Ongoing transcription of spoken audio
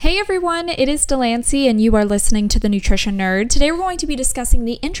Hey everyone, it is Delancey and you are listening to The Nutrition Nerd. Today we're going to be discussing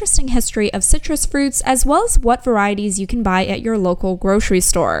the interesting history of citrus fruits as well as what varieties you can buy at your local grocery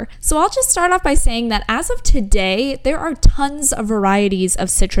store. So I'll just start off by saying that as of today, there are tons of varieties of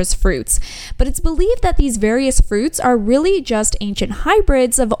citrus fruits, but it's believed that these various fruits are really just ancient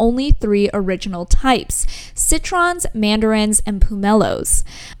hybrids of only 3 original types: citrons, mandarins, and pomelos.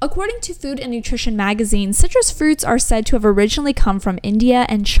 According to Food and Nutrition magazine, citrus fruits are said to have originally come from India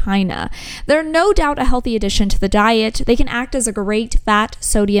and China. They're no doubt a healthy addition to the diet. They can act as a great fat,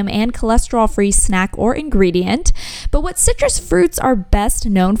 sodium, and cholesterol-free snack or ingredient. But what citrus fruits are best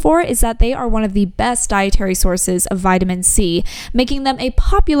known for is that they are one of the best dietary sources of vitamin C, making them a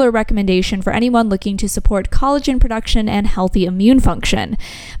popular recommendation for anyone looking to support collagen production and healthy immune function.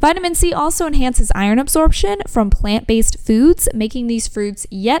 Vitamin C also enhances iron absorption from plant-based foods, making these fruits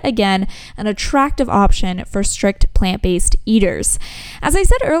yet again an attractive option for strict plant-based eaters. As I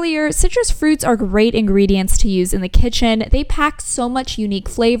said earlier, citrus fruits are great ingredients to use in the kitchen. They pack so much unique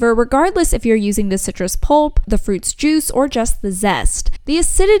flavor, regardless if you're using the citrus pulp, the fruit's juice, or just the zest. The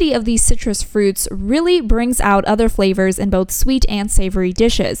acidity of these citrus fruits really brings out other flavors in both sweet and savory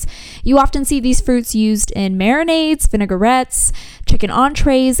dishes. You often see these fruits used in marinades, vinaigrettes, chicken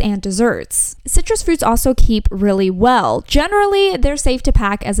entrees, and desserts. Citrus fruits also keep really well. Generally, they're safe to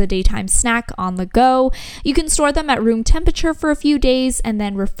pack as a daytime snack on the go. You can store them at room temperature for a few days and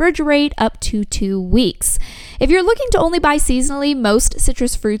then refrigerate up to 2 weeks. If you're looking to only buy seasonally, most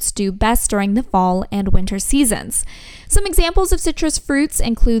citrus fruits do best during the fall and winter seasons. Some examples of citrus fruits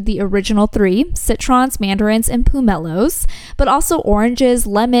include the original 3, citrons, mandarins, and pomelos, but also oranges,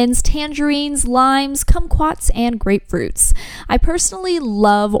 lemons, tangerines, limes, kumquats, and grapefruits. I personally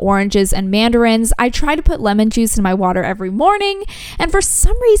love oranges and mandarins. I try to put lemon juice in my water every morning, and for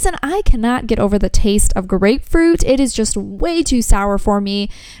some reason, I cannot get over the taste of grapefruit. It is just way too sour for me.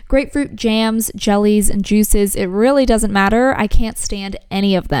 Grapefruit jams, jellies, and juices, it really doesn't matter. I can't stand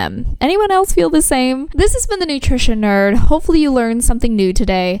any of them. Anyone else feel the same? This has been The Nutrition Nerd. Hopefully you learned something new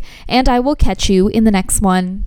today, and I will catch you in the next one.